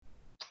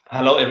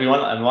Hello,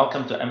 everyone, and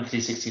welcome to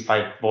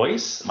M365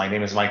 Voice. My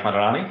name is Mike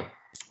Madarani.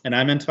 And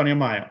I'm Antonio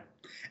Mayo.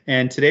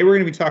 And today we're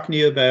going to be talking to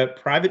you about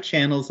private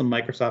channels and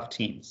Microsoft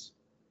Teams.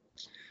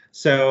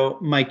 So,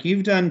 Mike,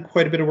 you've done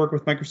quite a bit of work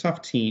with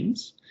Microsoft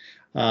Teams.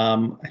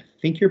 I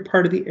think you're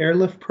part of the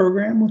Airlift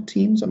program with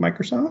Teams at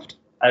Microsoft.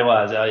 I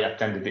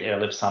attended the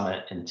Airlift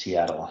Summit in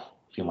Seattle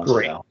a few months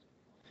ago.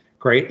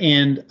 Great.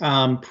 And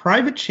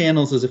private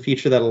channels is a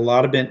feature that a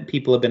lot of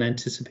people have been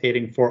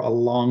anticipating for a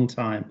long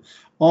time,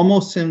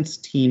 almost since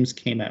Teams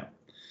came out.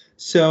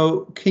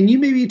 So can you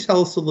maybe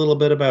tell us a little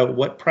bit about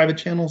what private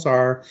channels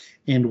are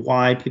and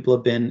why people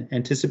have been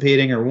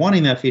anticipating or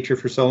wanting that feature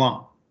for so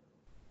long?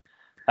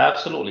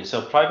 Absolutely.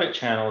 So private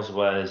channels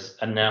was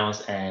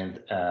announced and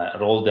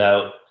rolled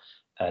out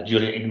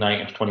during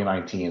Ignite of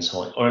 2019.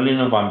 So early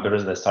November,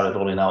 they started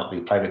rolling out the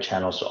private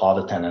channels to all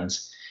the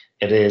tenants.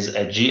 It is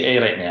a GA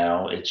right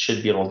now. It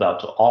should be rolled out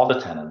to all the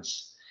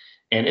tenants.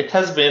 And it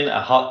has been a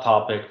hot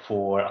topic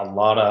for a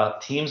lot of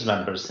Teams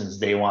members since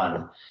day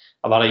one.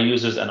 A lot of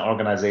users and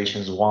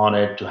organizations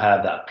wanted to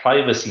have that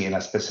privacy in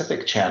a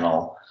specific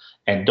channel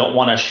and don't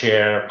want to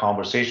share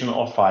conversation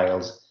or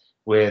files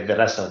with the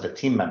rest of the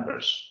team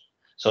members.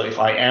 So if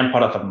I am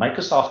part of a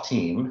Microsoft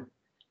team,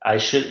 I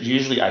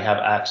have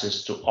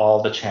access to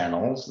all the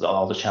channels,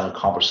 all the channel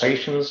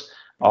conversations,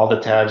 all the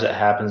tabs that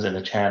happens in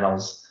the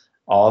channels,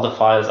 all the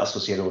files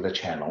associated with the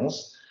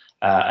channels,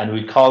 and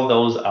we call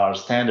those our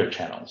standard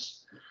channels.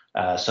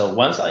 So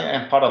once I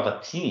am part of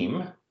a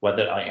team,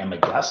 whether I am a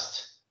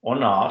guest or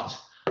not,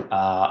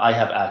 I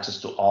have access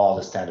to all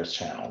the standard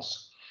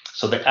channels.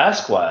 So the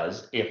ask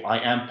was, if I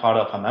am part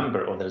of a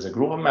member or there's a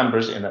group of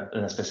members in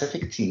a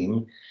specific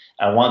team,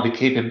 I want the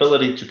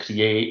capability to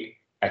create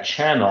a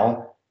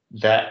channel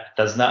that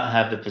does not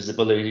have the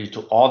visibility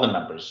to all the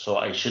members. So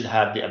I should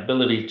have the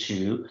ability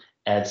to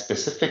add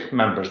specific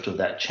members to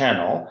that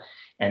channel.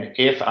 And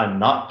if I'm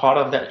not part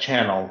of that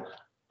channel,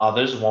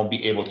 others won't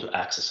be able to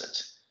access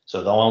it.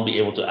 So they won't be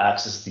able to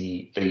access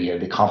the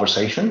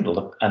conversation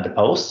and the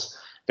posts.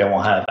 They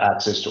won't have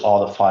access to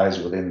all the files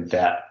within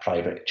that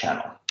private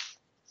channel.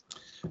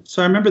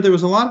 So I remember there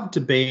was a lot of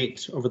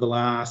debate over the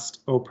last,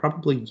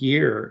 probably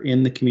year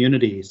in the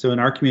community. So in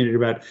our community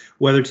about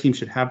whether teams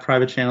should have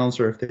private channels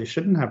or if they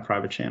shouldn't have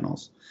private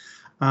channels.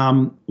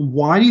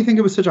 Why do you think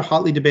it was such a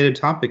hotly debated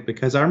topic?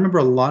 Because I remember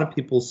a lot of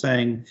people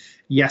saying,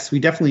 yes, we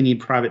definitely need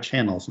private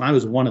channels. And I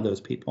was one of those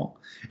people.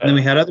 And then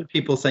we had other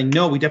people saying,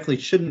 no, we definitely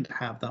shouldn't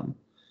have them.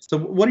 So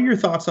what are your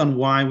thoughts on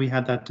why we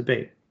had that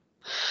debate?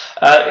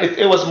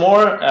 It was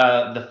more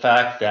the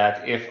fact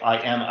that if I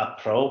am a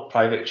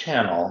private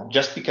channel,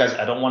 just because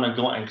I don't want to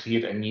go and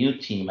create a new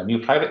team, a new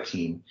private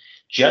team,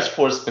 just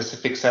for a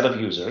specific set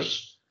of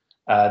users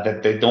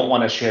that they don't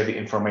want to share the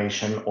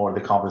information or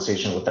the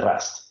conversation with the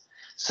rest.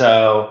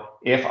 So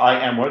if I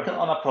am working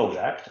on a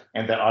project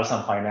and there are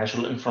some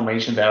financial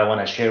information that I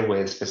want to share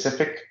with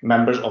specific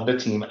members of the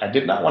team, I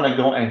did not want to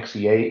go and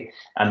create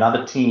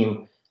another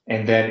team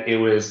and then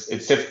it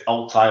sits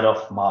outside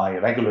of my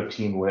regular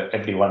team where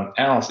everyone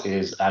else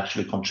is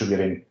actually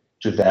contributing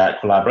to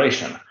that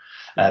collaboration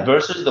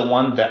versus the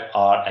one that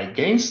are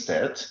against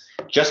it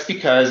just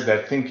because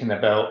they're thinking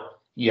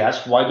about,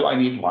 yes, why do I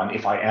need one?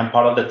 If I am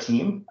part of the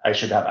team, I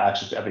should have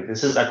access to everything.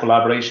 This is a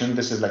collaboration.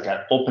 This is like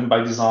an open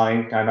by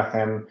design kind of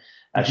thing.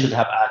 I should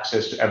have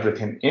access to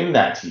everything in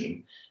that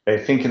team.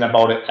 They're thinking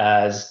about it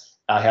as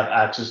I have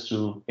access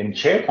to, in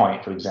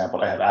SharePoint, for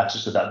example, I have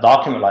access to that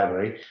document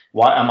library.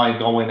 Why am I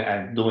going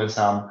and doing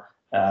some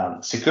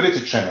security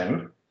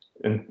trimming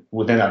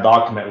within a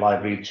document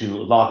library to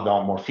lock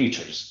down more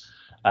features?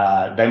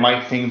 They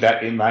might think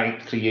that it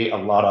might create a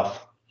lot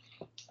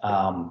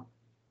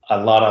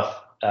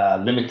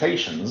of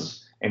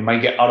limitations and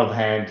might get out of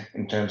hand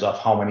in terms of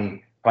how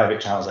many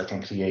private channels I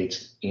can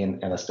create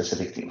in a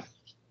specific team.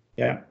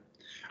 Yeah,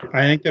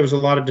 I think there was a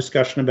lot of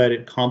discussion about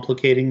it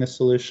complicating the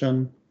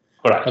solution.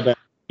 Correct. About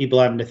people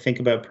having to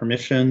think about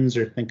permissions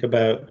or think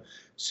about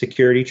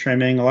security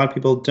trimming. A lot of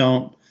people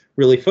don't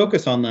really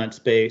focus on that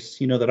space,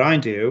 that I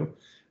do.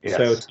 Yes.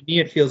 So to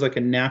me, it feels like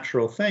a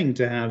natural thing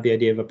to have the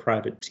idea of a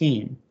private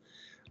team.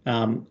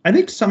 I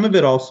think some of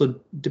it also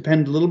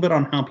depends a little bit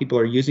on how people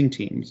are using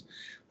Teams.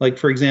 Like,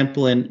 for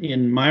example,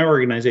 in my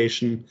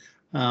organization,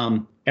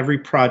 every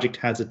project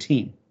has a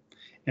team.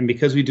 And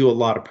because we do a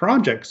lot of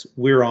projects,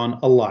 we're on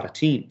a lot of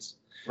teams.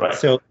 Right.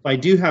 So if I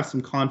do have some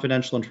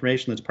confidential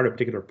information that's part of a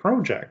particular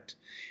project,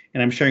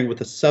 and I'm sharing it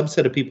with a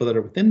subset of people that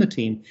are within the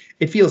team,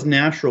 it feels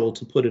natural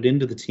to put it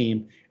into the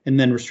team and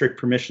then restrict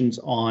permissions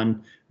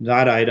on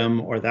that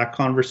item or that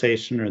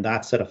conversation or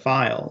that set of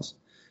files,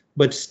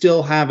 but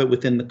still have it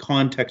within the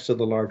context of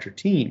the larger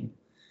team.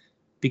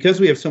 Because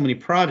we have so many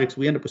projects,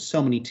 we end up with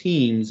so many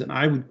teams, and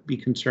I would be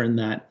concerned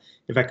that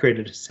if I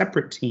created a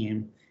separate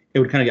team, it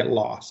would kind of get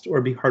lost or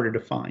be harder to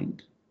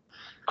find.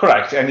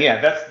 Correct, and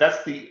yeah,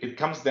 it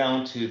comes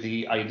down to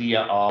the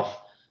idea of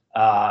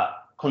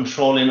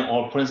controlling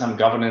or putting some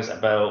governance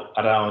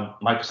around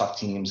Microsoft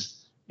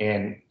Teams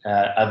and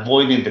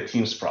avoiding the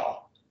team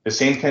sprawl. The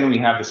same thing, we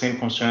have the same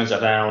concerns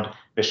around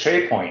the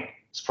SharePoint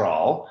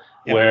sprawl.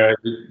 Yep. where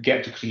you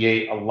get to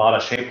create a lot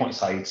of SharePoint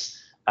sites,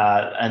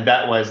 and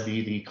that was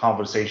the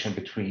conversation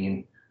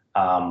between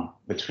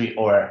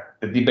or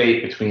the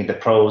debate between the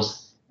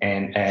pros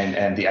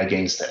and the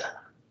against it.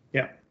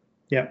 Yeah,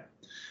 yeah.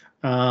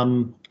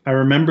 I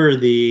remember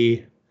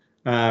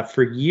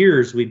for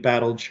years we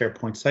battled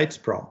SharePoint site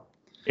sprawl.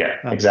 Yeah,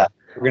 exactly.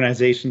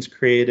 Organizations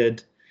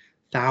created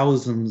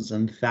thousands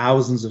and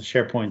thousands of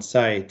SharePoint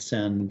sites,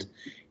 and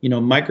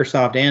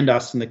Microsoft and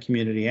us in the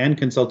community and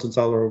consultants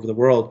all over the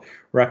world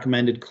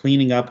recommended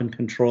cleaning up and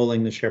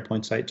controlling the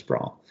SharePoint site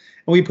sprawl.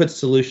 And we put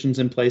solutions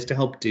in place to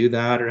help do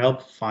that or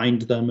help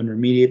find them and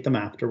remediate them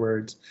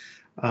afterwards.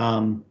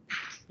 And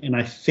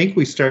I think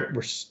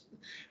we're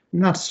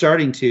not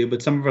starting to,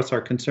 but some of us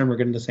are concerned we're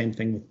getting the same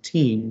thing with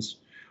Teams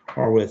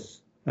or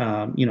with,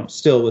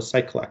 still with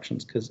site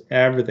collections, because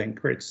everything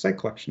creates a site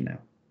collection now.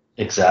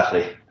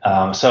 Exactly.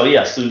 So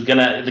yes,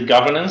 the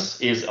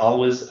governance is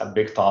always a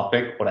big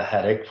topic or a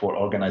headache for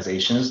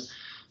organizations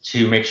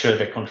to make sure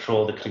they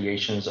control the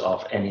creations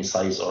of any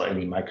size or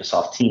any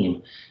Microsoft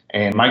team.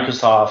 And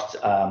Microsoft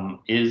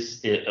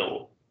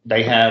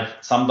they have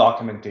some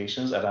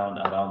documentations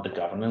around the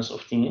governance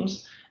of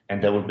teams,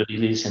 and they will be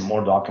releasing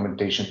more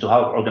documentation to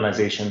help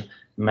organizations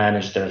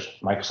manage their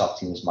Microsoft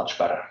teams much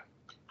better.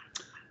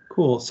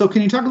 Cool. So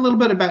can you talk a little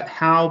bit about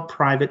how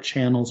private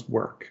channels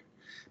work?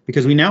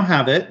 Because we now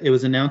have it. It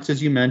was announced,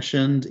 as you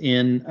mentioned,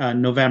 in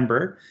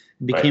November.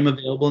 It became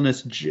available, and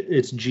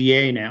it's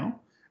GA now.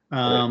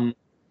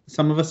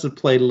 Some of us have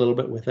played a little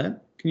bit with it.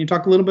 Can you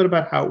talk a little bit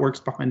about how it works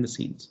behind the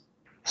scenes?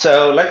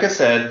 So, like I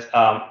said,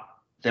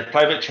 the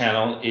private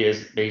channel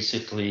is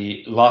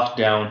basically locked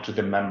down to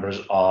the members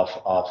of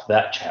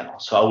that channel.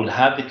 So I will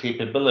have the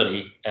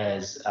capability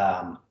as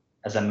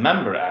a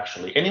member,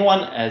 actually.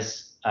 Anyone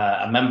as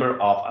a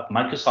member of a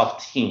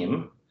Microsoft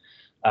team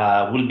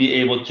will be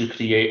able to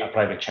create a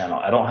private channel.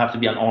 I don't have to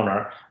be an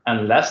owner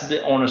unless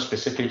the owner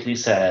specifically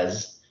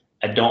says,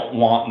 I don't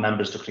want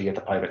members to create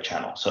a private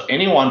channel. So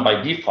anyone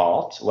by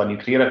default, when you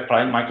create a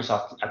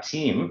Microsoft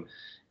team,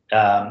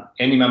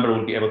 any member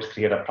will be able to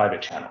create a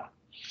private channel.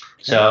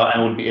 So I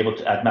will be able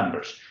to add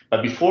members.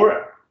 But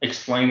before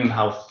explaining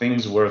how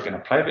things work in a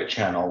private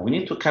channel, we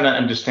need to kind of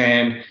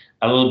understand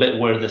a little bit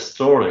where the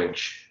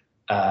storage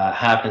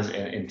happens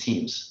in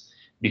Teams,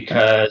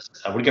 because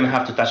we're going to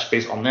have to touch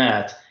base on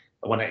that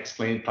when I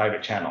explain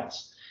private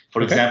channels.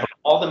 For example,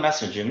 all the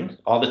messaging,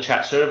 all the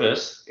chat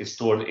service is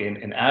stored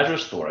in Azure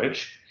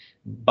storage,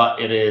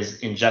 but it is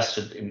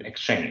ingested in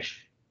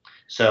Exchange.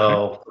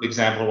 So, for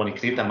example, when you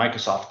create a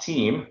Microsoft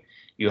team,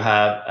 you'll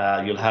have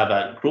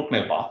a group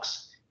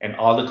mailbox, and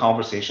all the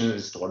conversation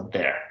is stored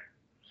there.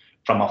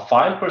 From a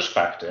file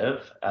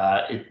perspective,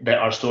 they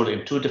are stored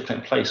in two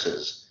different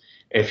places.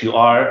 If you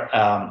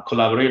are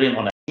collaborating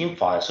on a team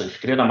file, so if you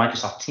create a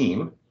Microsoft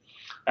team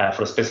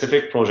for a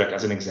specific project,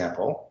 as an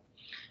example,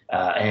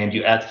 and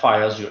you add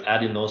files, you're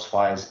adding those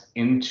files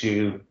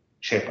into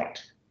SharePoint.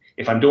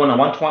 If I'm doing a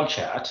one-to-one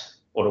chat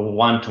or a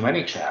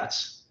one-to-many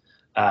chats,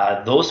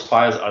 those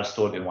files are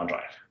stored in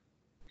OneDrive.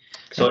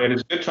 So it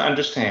is good to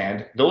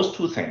understand those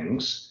two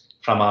things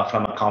from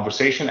a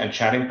conversation and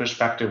chatting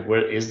perspective.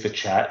 Where is the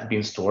chat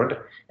being stored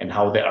and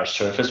how they are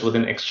surfaced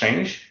within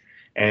Exchange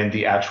and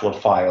the actual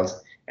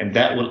files, and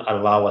that will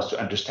allow us to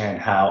understand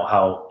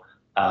how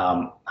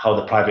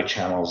the private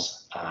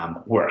channels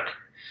work.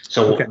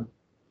 So.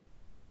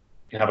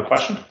 You have a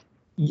question?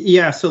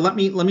 Yeah, so let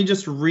me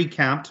just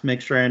recap to make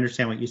sure I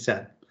understand what you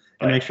said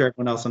and make sure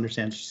everyone else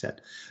understands what you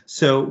said.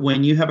 So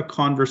when you have a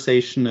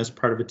conversation as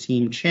part of a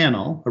team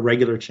channel, a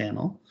regular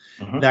channel,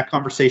 that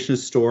conversation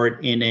is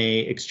stored in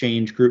a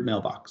Exchange group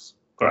mailbox.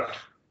 Correct.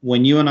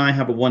 When you and I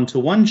have a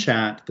one-to-one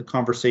chat, the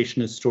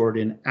conversation is stored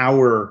in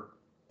our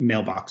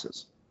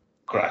mailboxes.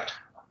 Correct.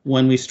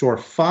 When we store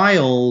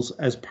files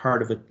as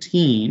part of a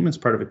team, as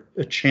part of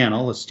a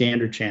channel, a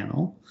standard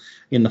channel,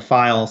 in the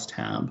Files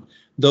tab,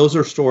 those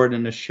are stored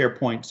in a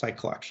SharePoint site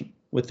collection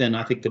within,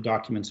 I think, the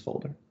Documents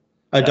folder,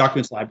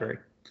 Documents library.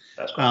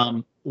 That's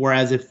correct.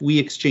 Whereas if we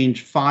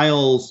exchange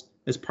files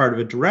as part of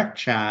a direct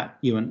chat,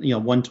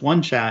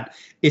 one-to-one chat,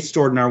 it's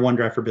stored in our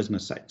OneDrive for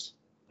Business sites.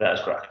 That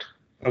is correct.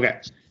 Okay.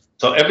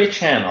 So every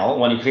channel,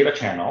 when you create a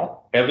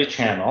channel, every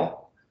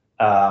channel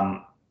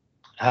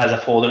has a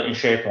folder in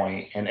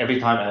SharePoint, and every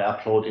time I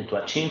upload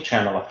into a team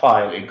channel a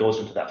file, it goes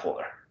into that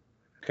folder.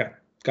 Okay,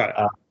 got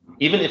it.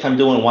 Even if I'm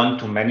doing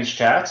one-to-many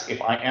chats,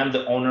 if I am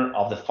the owner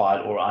of the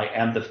file or I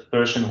am the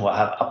person who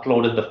have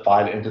uploaded the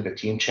file into the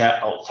team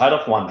chat outside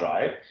of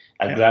OneDrive,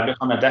 I grabbed it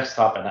on my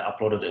desktop and I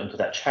uploaded it into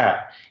that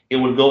chat, it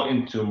will go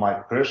into my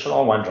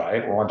personal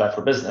OneDrive or OneDrive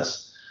for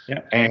Business,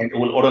 and it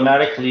will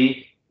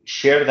automatically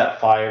share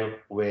that file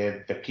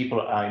with the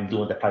people I'm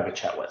doing the private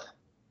chat with.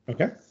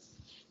 Okay.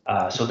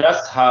 So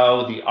that's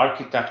how the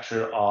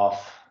architecture of,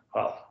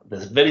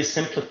 there's very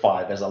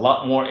simplified. There's a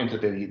lot more into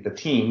the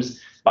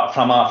teams, but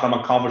from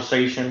a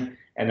conversation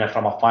and then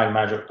from a file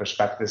management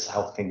perspective, this is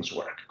how things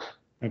work.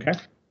 Okay.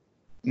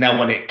 Now,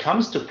 when it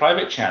comes to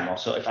private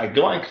channels, so if I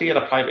go and create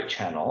a private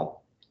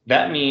channel,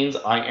 that means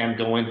I am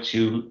going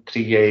to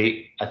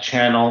create a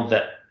channel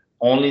that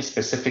only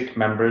specific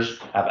members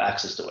have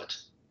access to it.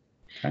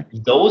 Okay.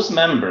 Those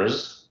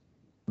members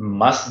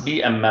must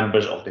be a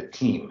members of the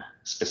team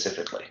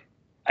specifically.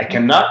 I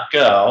cannot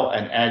go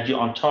and add you,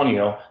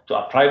 Antonio, to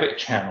a private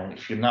channel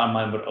if you're not a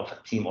member of a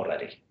team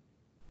already.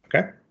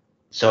 Okay.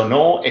 So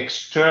no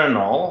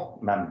external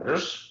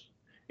members.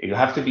 You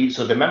have to be,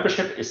 so the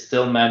membership is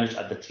still managed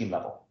at the team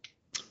level.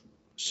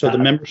 So the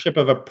membership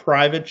of a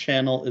private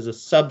channel is a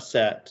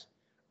subset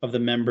of the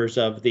members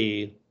of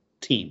the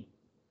team.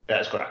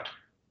 That is correct.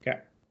 Okay.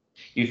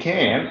 You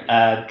can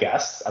add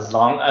guests as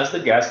long as the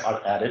guests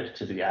are added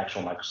to the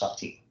actual Microsoft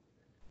team.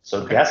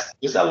 So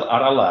guests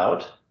are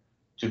allowed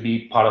to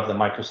be part of the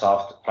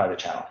Microsoft private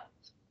channel.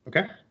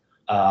 Okay.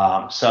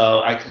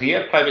 So I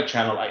create a private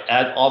channel. I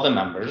add all the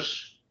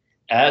members.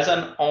 As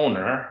an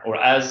owner or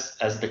as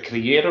the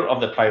creator of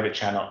the private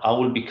channel, I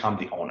will become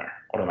the owner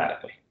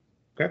automatically.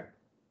 Okay.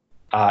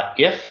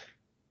 If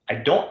I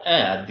don't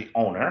add the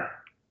owner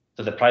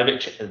to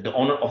the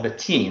owner of the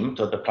team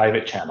to the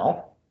private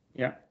channel,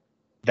 yeah,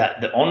 that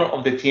the owner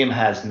of the team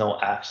has no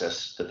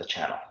access to the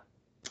channel.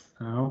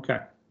 Okay.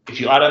 If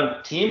you are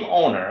a team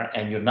owner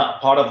and you're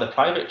not part of the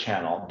private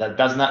channel, that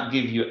does not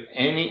give you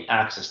any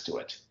access to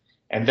it.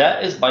 And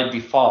that is by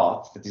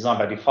default, the design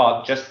by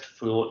default, just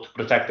to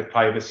protect the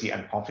privacy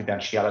and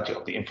confidentiality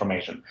of the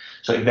information.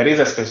 So if there is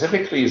a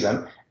specific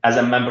reason, as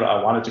a member,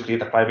 I wanted to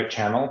create a private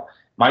channel,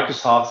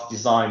 Microsoft's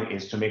design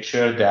is to make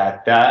sure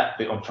that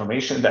the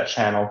information in that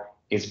channel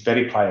is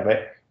very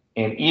private.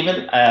 And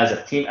even as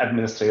a team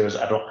administrators,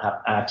 I don't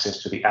have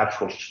access to the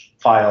actual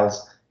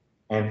files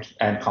and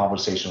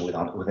conversation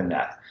within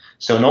that.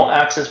 So no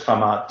access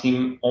from a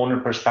team owner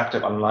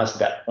perspective unless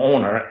that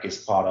owner is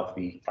part of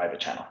the private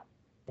channel.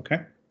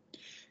 Okay.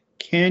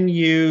 Can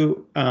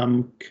you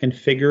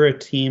configure a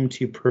team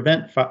to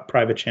prevent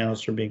private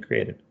channels from being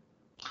created?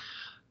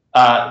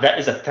 That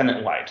is a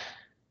tenant-wide.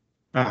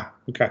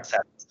 Okay.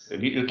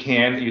 You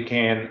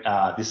can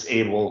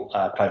disable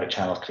private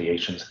channel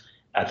creations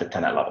at the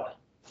tenant level.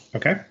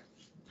 Okay.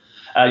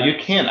 You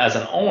can, as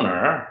an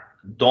owner,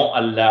 don't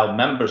allow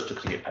members to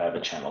create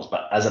private channels,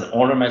 but as an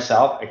owner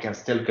myself, I can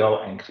still go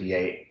and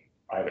create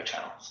private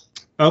channels.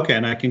 Okay,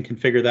 and I can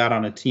configure that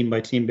on a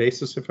team-by-team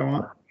basis if I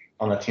want?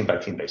 On a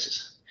team-by-team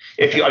basis.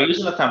 If you are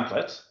using a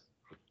template,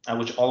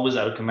 which always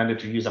I recommend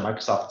to use a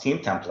Microsoft Team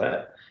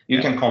template, you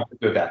can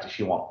configure that if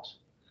you want.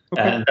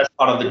 Okay. And that's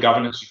part of the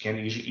governance you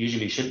can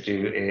usually should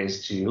do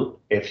is to,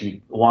 if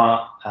you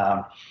want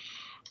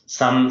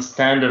some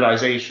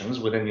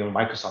standardizations within your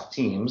Microsoft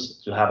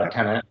Teams, to have a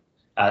tenant,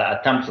 a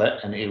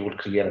template, and it will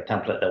create a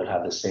template that will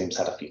have the same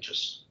set of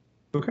features.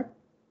 Okay,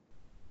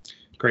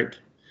 great.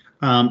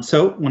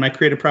 So when I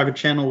create a private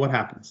channel, what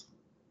happens?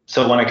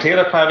 So when I create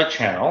a private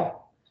channel,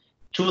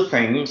 two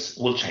things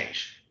will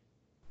change.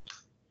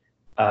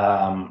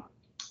 I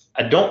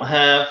don't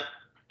have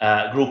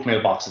group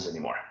mailboxes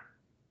anymore.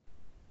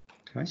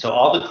 Okay. So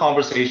all the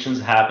conversations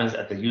happens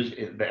at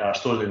they are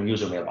stored in the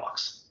user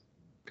mailbox.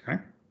 Okay.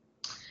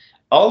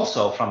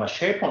 Also, from a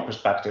SharePoint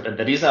perspective, and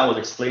the reason I was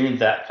explaining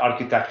that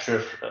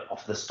architecture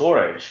of the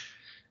storage,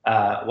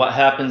 what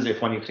happens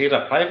if when you create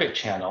a private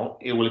channel,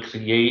 it will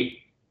create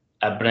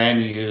a brand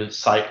new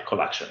site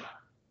collection.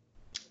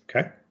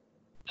 Okay.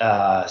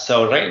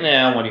 So right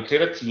now, when you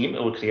create a team,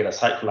 it will create a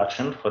site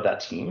collection for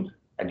that team,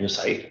 a new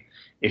site.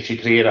 If you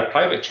create a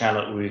private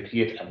channel, it will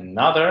create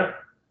another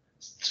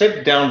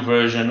stripped down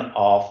version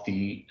of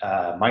the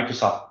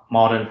Microsoft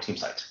modern team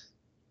site.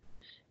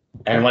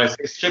 And when I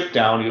say stripped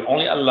down, you're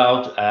only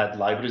allowed to add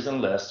libraries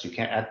and lists. You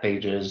can't add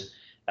pages.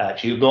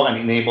 If you go and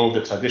enable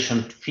the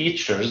traditional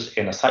features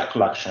in a site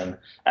collection,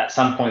 at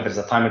some point there's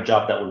a timer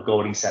job that will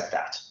go reset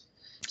that.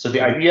 So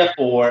the idea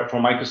for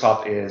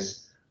Microsoft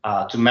is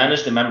to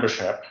manage the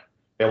membership.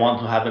 They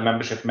want to have the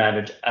membership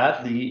managed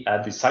at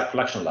the site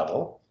collection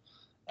level.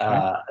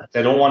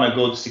 They don't want to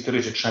go to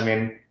security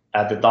trimming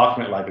at the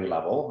document library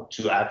level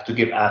to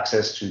give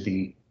access to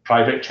the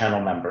private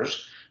channel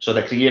members. So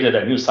they created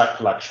a new site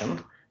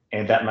collection,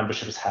 and that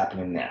membership is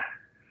happening there.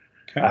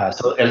 Okay.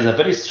 So it is a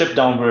very stripped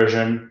down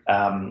version.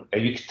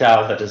 You can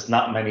tell that there's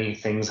not many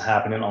things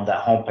happening on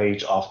that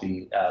homepage of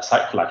the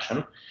site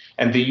collection.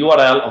 And the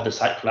URL of the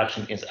site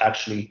collection is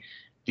actually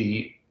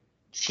the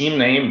team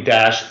name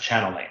dash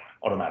channel name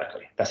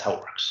automatically. That's how it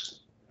works.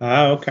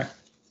 Okay.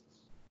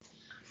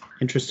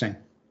 Interesting.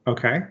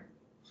 Okay.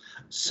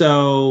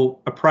 So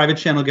a private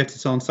channel gets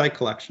its own site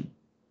collection.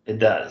 It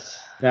does.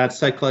 That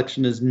site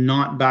collection is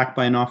not backed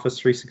by an Office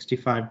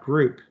 365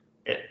 group.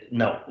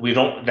 No, we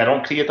don't. They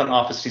don't create an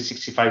Office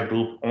 365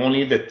 group.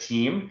 Only the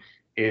team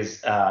has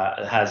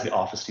the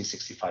Office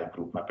 365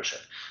 group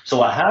membership. So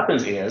what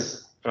happens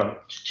is,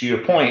 to your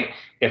point,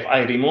 if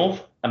I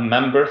remove a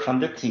member from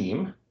the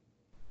team,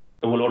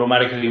 it will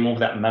automatically remove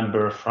that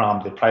member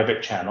from the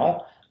private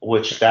channel,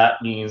 which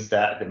that means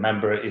that the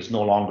member is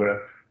no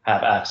longer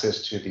have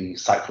access to the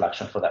site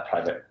collection for that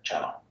private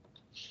channel.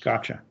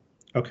 Gotcha.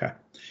 Okay.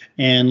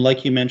 And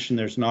like you mentioned,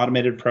 there's an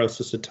automated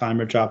process, a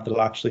timer job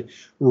that'll actually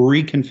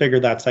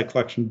reconfigure that site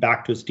collection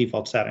back to its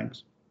default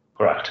settings.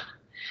 Correct.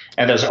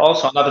 And there's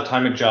also another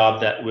timing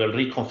job that will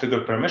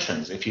reconfigure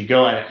permissions. If you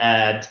go and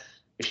add,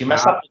 if you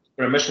mess up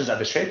permissions at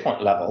the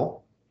SharePoint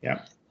level,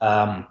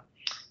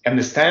 and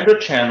the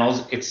standard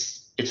channels,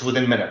 it's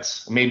within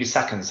minutes, maybe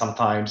seconds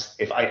sometimes.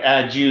 If I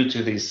add you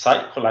to the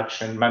site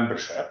collection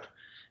membership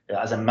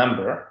as a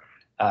member,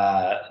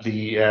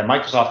 the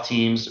Microsoft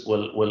Teams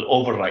will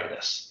overwrite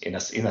this in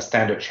a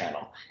standard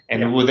channel,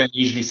 and within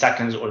usually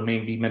seconds or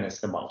maybe minutes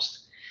the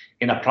most.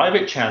 In a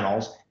private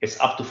channels, it's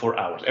up to 4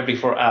 hours. Every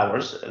 4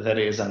 hours, there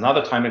is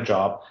another timer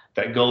job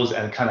that goes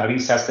and kind of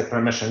resets the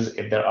permissions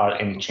if there are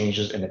any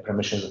changes in the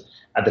permissions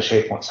at the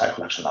SharePoint site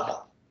collection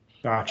level.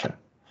 Gotcha.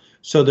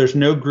 So there's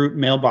no group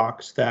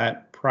mailbox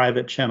that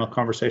private channel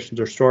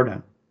conversations are stored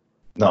in?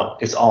 No,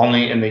 it's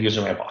only in the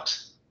user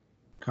mailbox.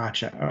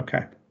 Gotcha.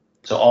 Okay.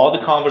 So all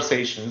the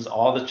conversations,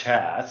 all the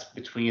chats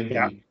between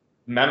the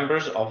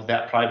members of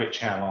that private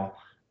channel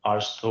are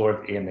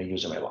stored in the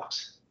user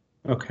mailbox.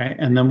 Okay,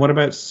 and then what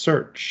about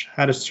search?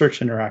 How does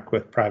search interact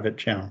with private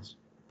channels?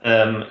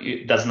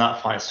 It does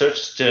not find. Search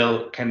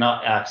still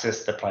cannot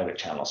access the private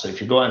channel. So if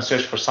you go and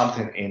search for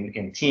something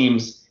in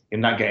Teams, you're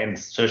not getting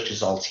search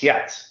results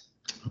yet.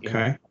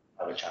 Okay. In the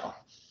private channel.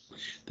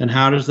 Then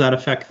how does that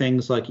affect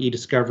things like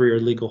eDiscovery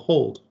or Legal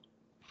Hold?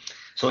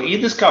 So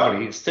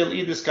eDiscovery, still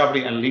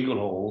eDiscovery and Legal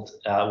Hold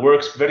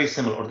works very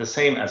similar or the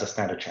same as a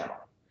standard channel.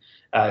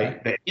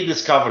 The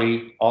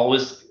eDiscovery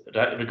always,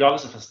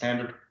 regardless of a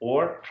standard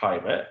or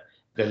private,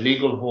 the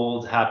legal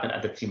holds happen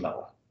at the team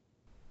level.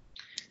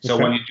 So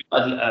when you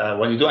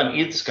do an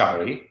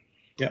eDiscovery,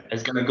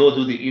 it's going to go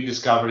do the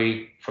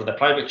eDiscovery for the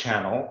private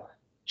channel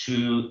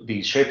to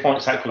the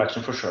SharePoint site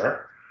collection for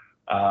sure.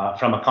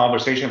 From a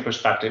conversation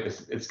perspective,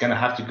 it's going to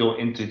have to go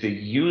into the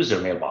user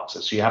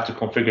mailboxes. So you have to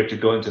configure to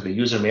go into the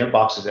user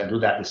mailboxes and do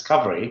that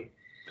discovery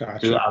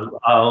to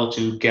allow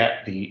to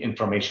get the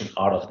information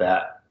out of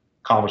that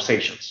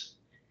conversations.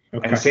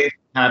 And same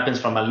happens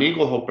from a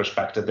legal hold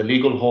perspective. The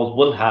legal hold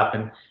will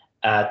happen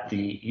at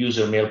the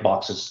user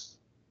mailboxes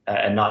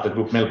and not the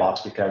group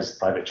mailbox because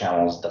private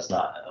channels does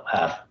not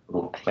have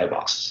group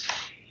mailboxes.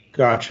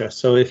 Gotcha.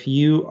 So if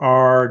you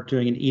are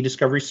doing an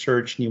eDiscovery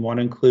search and you want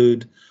to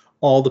include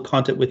all the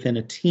content within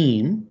a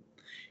team,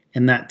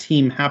 and that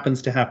team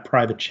happens to have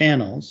private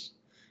channels,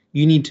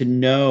 you need to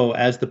know,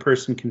 as the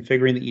person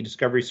configuring the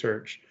eDiscovery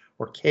search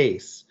or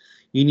case,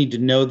 you need to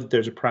know that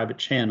there's a private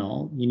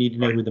channel. You need to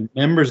know who the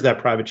members of that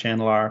private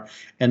channel are,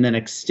 and then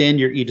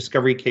extend your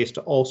eDiscovery case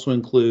to also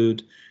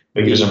include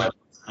the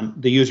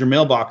user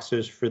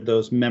mailboxes for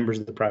those members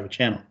of the private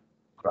channel.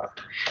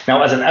 Correct.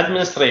 Now, as an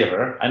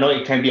administrator, I know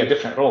it can be a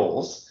different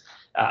roles.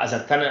 As a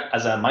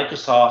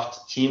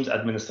Microsoft Teams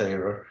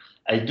administrator,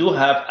 I do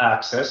have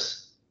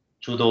access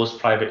to those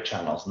private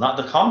channels, not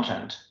the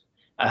content.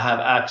 I have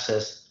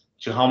access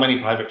to how many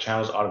private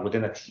channels are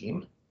within a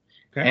team,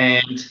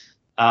 and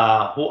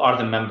who are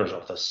the members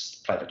of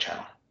this private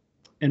channel.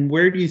 And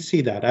where do you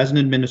see that as an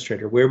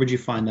administrator? Where would you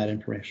find that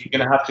information? You're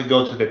going to have to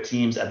go to the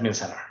Teams Admin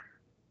Center.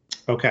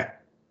 Okay.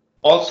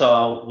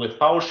 Also, with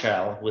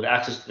PowerShell, with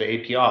access to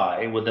the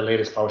API, with the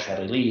latest PowerShell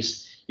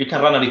release, you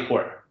can run a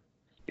report.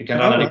 You can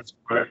run a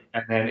report,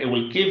 and then it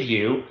will give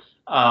you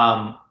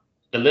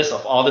the list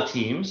of all the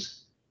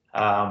teams,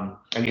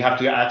 and you have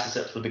to access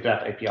it through the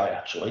Graph API,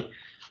 actually.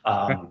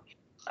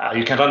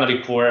 You can run a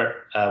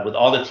report with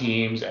all the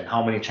teams and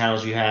how many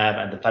channels you have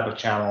and the type of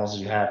channels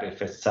you have,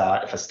 if it's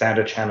if a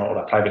standard channel or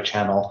a private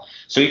channel.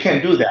 So you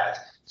can do that.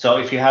 So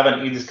if you have an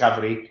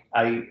eDiscovery,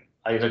 I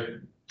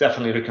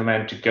definitely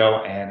recommend to go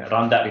and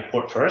run that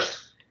report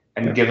first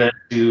and give it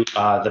to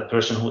the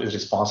person who is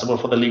responsible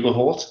for the legal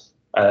holds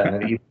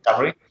and the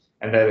eDiscovery,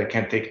 and then they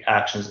can take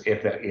actions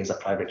if there is a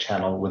private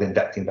channel within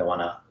that team they want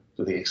to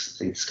do the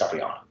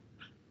discovery on.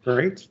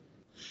 Great.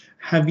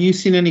 Have you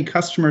seen any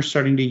customers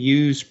starting to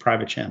use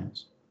private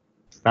channels?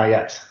 Not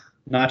yet.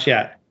 Not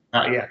yet.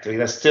 Not yet.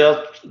 They're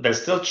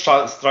still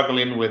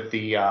struggling with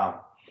the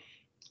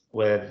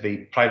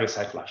private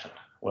site collection,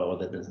 well,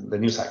 the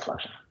new site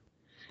collection.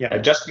 Yeah.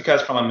 Just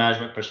because from a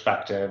management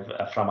perspective,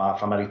 from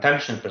a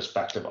retention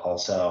perspective,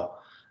 also,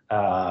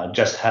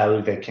 just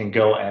how they can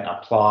go and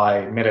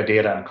apply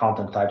metadata and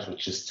content types,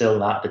 which is still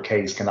not the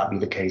case, cannot be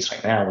the case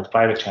right now with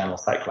private channel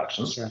site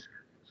collections. Sure.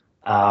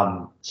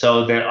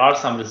 So there are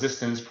some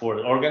resistance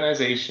for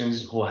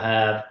organizations who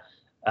have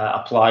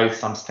applied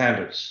some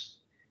standards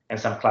and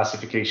some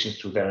classifications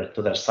to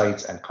their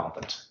sites and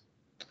content.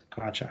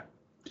 Gotcha.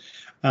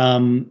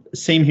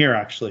 Same here,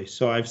 actually.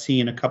 So I've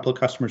seen a couple of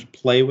customers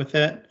play with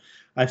it.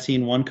 I've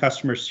seen one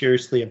customer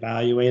seriously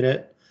evaluate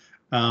it.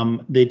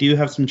 They do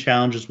have some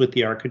challenges with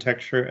the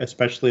architecture,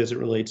 especially as it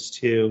relates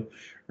to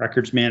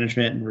records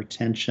management and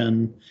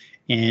retention,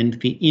 and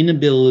the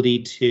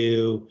inability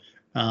to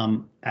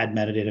add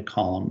metadata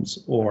columns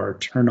or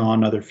turn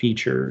on other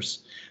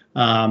features,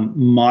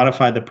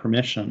 modify the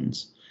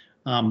permissions.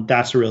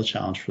 That's a real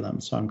challenge for them.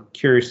 So I'm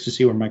curious to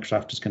see where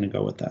Microsoft is going to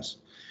go with this.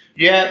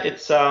 Yeah,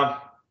 it's I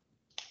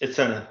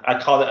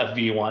call it a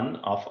V1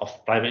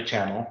 of private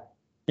channel.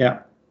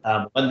 Yeah.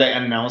 When they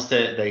announced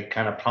it, they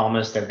kind of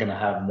promised they're going to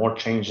have more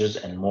changes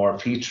and more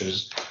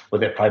features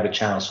with their private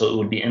channel. So it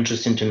would be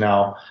interesting to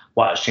know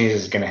what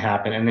changes is going to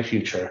happen in the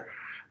future.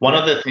 One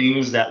of the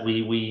things that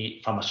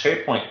we from a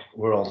SharePoint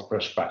world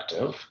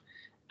perspective,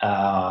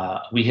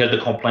 we hear the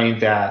complaint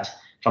that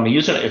from a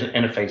user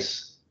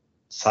interface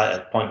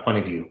point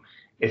of view,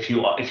 if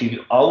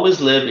you always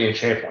live in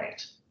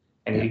SharePoint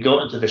and you go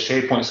into the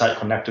SharePoint site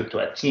connected to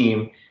a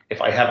team, if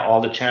I have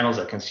all the channels,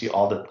 I can see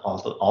all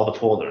the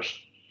folders.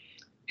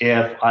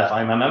 If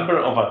I'm a member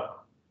of a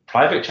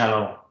private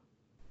channel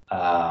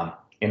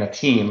in a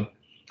team,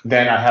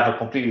 then I have a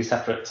completely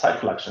separate site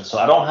collection. So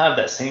I don't have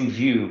that same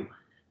view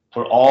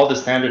for all the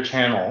standard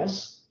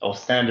channels or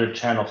standard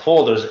channel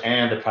folders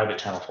and the private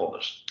channel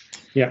folders.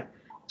 Yeah.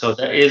 So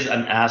there is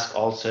an ask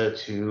also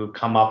to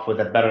come up with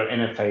a better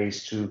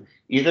interface to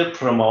either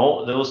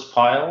promote those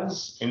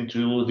files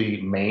into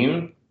the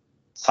main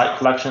site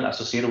collection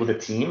associated with the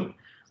team,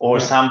 or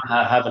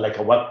somehow have like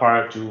a web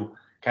part to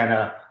kind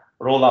of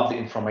roll up the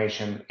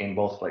information in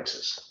both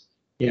places.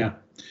 Yeah,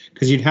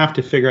 because you'd have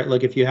to figure out,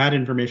 like, if you had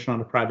information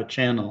on a private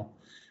channel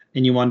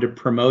and you wanted to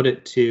promote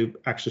it to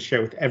actually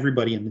share with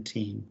everybody in the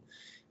team,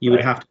 you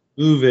would have to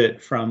move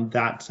it from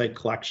that site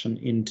collection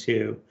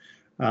into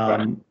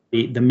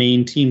the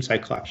main team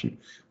site collection,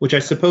 which I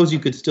suppose you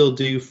could still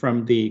do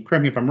from the,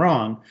 correct me if I'm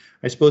wrong,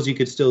 I suppose you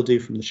could still do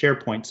from the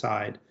SharePoint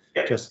side,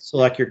 just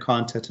select your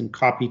content and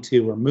copy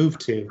to or move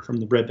to from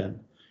the ribbon,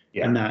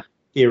 and that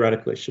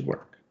theoretically should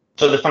work.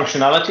 So the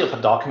functionality of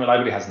a document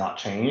library has not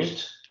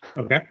changed.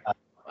 Okay.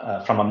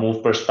 From a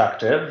move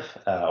perspective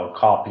or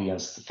copy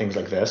and things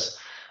like this.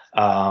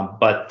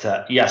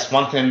 But yes,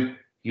 one thing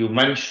you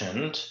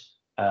mentioned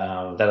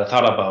that I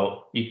thought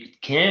about, you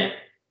can't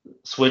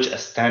switch a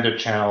standard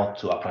channel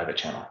to a private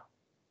channel.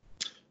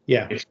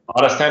 Yeah. If it's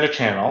not a standard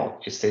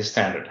channel, it stays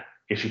standard.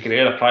 If you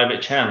create a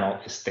private channel,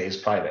 it stays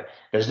private.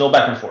 There's no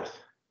back and forth.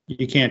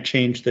 You can't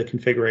change the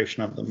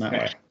configuration of them that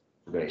way.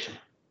 Configuration.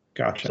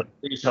 Gotcha. So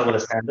you start with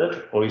a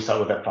standard or you start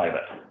with a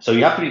private. So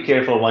you have to be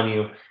careful when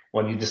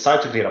you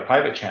decide to create a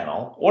private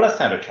channel or a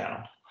standard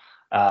channel,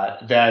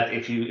 that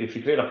if you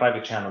create a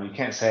private channel, you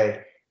can't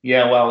say,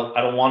 yeah, well,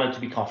 I don't want it to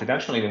be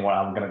confidential anymore.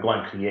 I'm going to go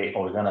and create,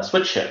 or we're going to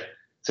switch it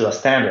to a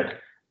standard.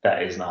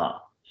 That is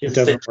not. It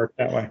doesn't work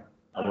that way.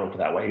 Not work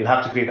that way. You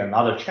have to create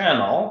another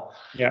channel.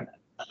 Yeah.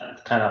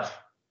 Kind of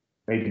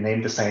maybe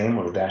name the same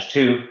or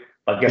 -2,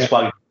 but guess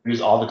what? You use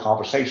all the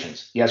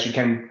conversations. Yes, you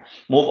can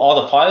move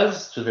all the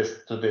files to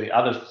the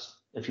others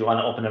if you want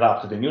to open it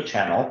up to the new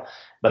channel,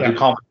 but the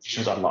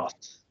conversations are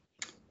lost.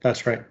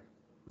 That's right.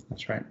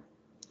 That's right.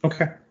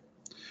 Okay.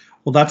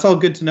 Well, that's all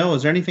good to know.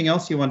 Is there anything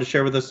else you want to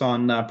share with us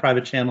on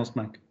private channels,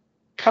 Mike?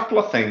 Couple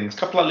of things,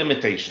 couple of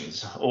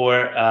limitations.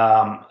 Or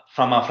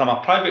from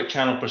a private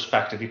channel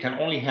perspective, you can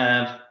only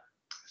have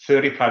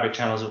 30 private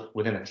channels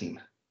within a team.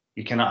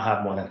 You cannot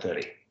have more than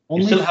 30.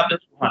 Only you still have the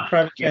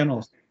private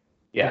channels.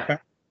 Yeah. Okay.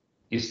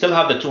 You still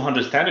have the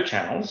 200 standard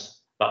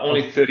channels, but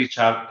only 30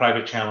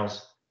 private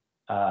channels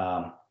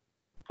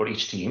for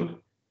each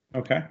team.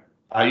 Okay.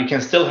 You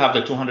can still have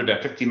the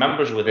 250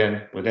 members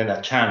within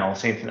a channel,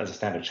 same thing as a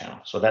standard channel.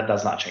 So that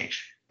does not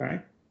change. All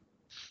right.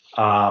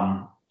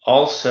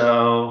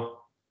 Also,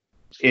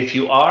 if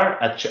you are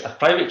a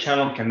private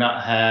channel,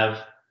 cannot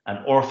have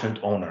an orphaned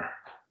owner.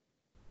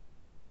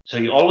 So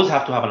you always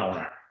have to have an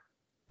owner.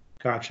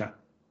 Gotcha.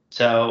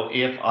 So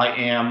if I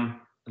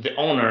am the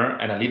owner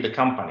and I leave the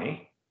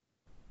company,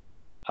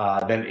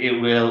 then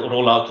it will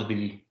roll out to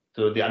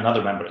the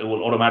another member. It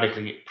will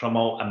automatically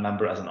promote a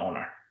member as an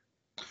owner.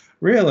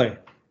 Really?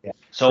 Yeah.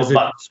 So, does it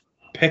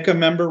pick a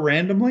member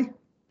randomly?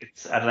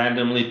 It's a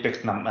randomly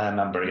picked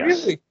member.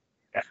 Yes. Really?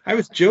 Yeah. I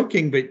was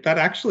joking, but that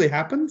actually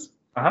happens.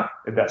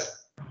 It does.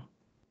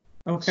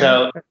 Okay.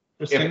 So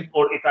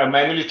if I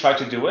manually try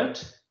to do it,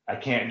 I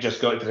can't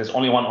just go. If there's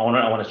only one owner,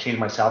 I want to change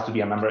myself to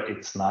be a member.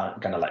 It's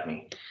not gonna let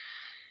me.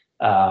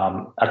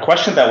 A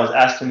question that was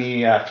asked to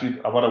me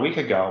about a week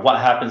ago: what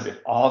happens if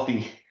all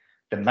the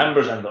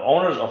members and the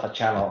owners of a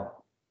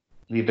channel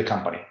leave the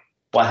company?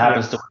 What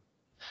happens to?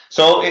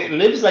 So it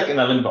lives like in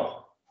a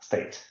limbo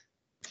state.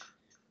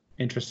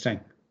 Interesting.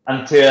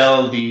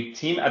 Until the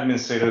team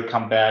administrator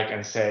come back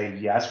and say,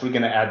 yes, we're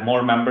going to add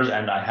more members,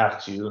 and I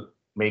have to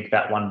make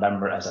that one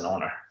member as an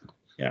owner.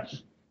 Yeah.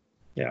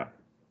 Yeah.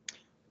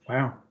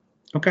 Wow.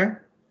 Okay.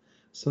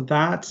 So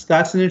that's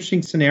an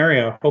interesting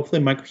scenario.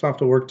 Hopefully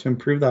Microsoft will work to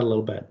improve that a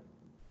little bit.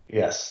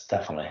 Yes,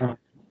 definitely.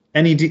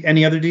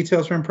 Any other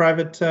details from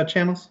private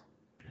channels?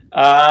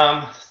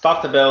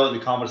 Talked about the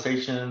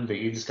conversation, the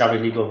e-discovery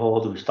legal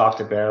hold. We've talked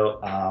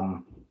about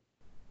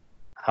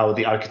how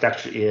the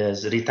architecture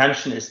is.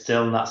 Retention is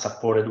still not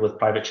supported with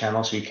private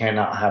channels, so you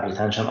cannot have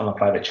retention on the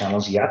private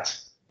channels yet.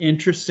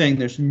 Interesting.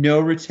 There's no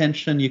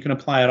retention you can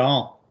apply at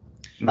all.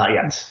 Not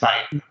yet.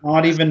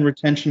 Not even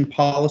retention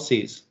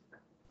policies.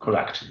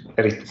 Correct.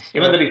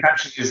 Even the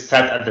retention is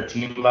set at the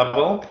team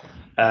level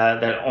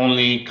that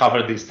only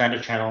cover the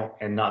standard channel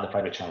and not the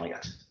private channel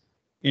yet.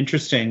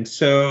 Interesting.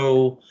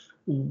 So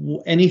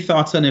any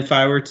thoughts on if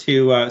I were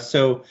to,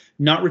 so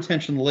not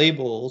retention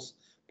labels,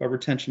 but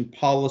retention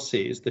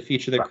policies, the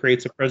feature that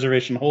creates a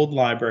preservation hold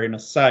library in a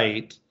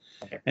site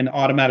and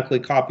automatically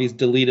copies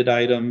deleted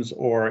items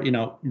or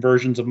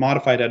versions of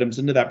modified items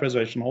into that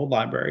preservation hold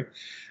library.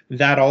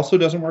 That also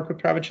doesn't work with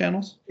private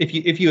channels if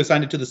you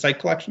assign it to the site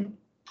collection?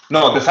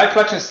 No, the site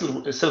collection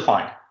is still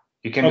fine.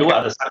 You can do it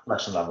at the site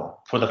collection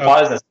level. For the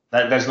files,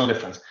 there's no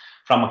difference.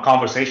 From a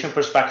conversation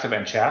perspective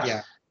and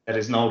chat, there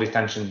is no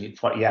retention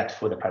yet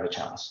for the private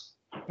channels.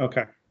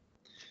 Okay.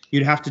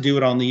 You'd have to do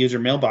it on the user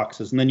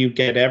mailboxes, and then you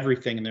get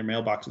everything in their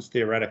mailboxes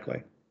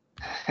theoretically.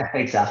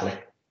 Exactly.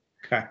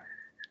 Okay.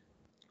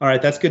 All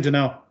right, that's good to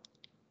know.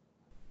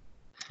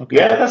 Okay.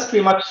 Yeah, that's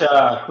pretty much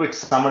a quick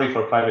summary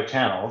for private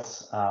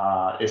channels.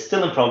 It's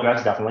still in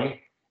progress,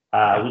 definitely.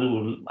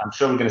 I'm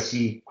sure we're going to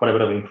see quite a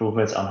bit of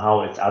improvements on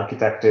how it's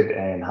architected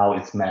and how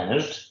it's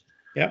managed.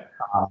 Yeah.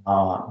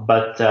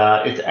 But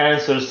it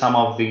answers some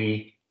of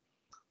the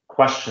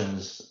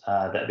questions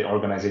that the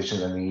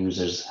organizations and the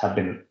users have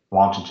been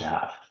wanting to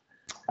have.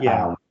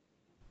 Yeah.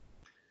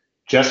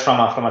 Just from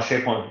a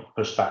SharePoint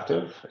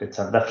perspective, it's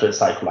a definite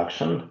site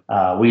collection.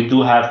 We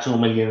do have 2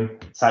 million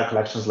site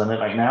collections limit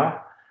right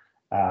now,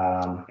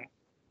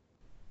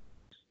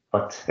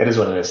 but it is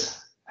what it is.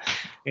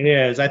 It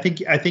is. I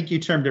think you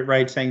termed it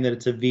right, saying that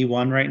it's a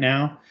V1 right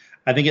now.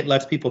 I think it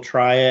lets people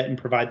try it and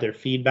provide their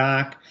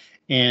feedback,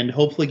 and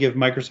hopefully give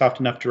Microsoft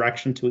enough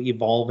direction to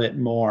evolve it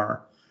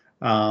more.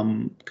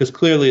 Because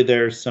clearly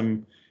there's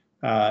some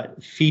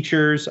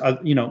features,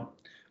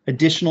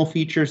 additional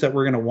features that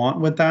we're going to want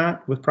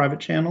with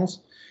private channels.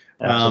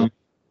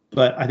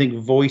 But I think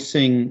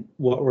voicing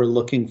what we're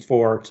looking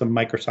for to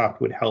Microsoft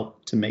would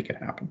help to make it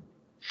happen.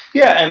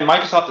 Yeah, and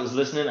Microsoft is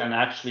listening, and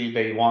actually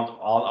they want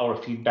all our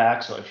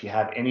feedback. So if you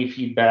have any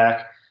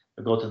feedback,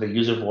 go to the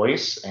user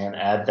voice and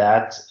add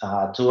that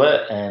to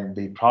it. And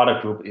the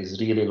product group is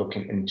really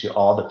looking into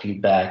all the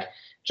feedback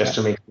just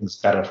to make things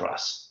better for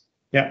us.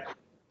 Yeah.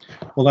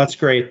 Well, that's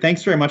great.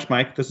 Thanks very much,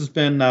 Mike. This has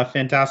been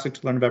fantastic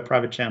to learn about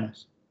private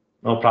channels.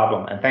 No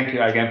problem. And thank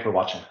you again for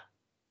watching.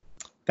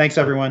 Thanks,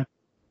 everyone.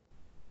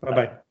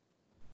 Bye-bye.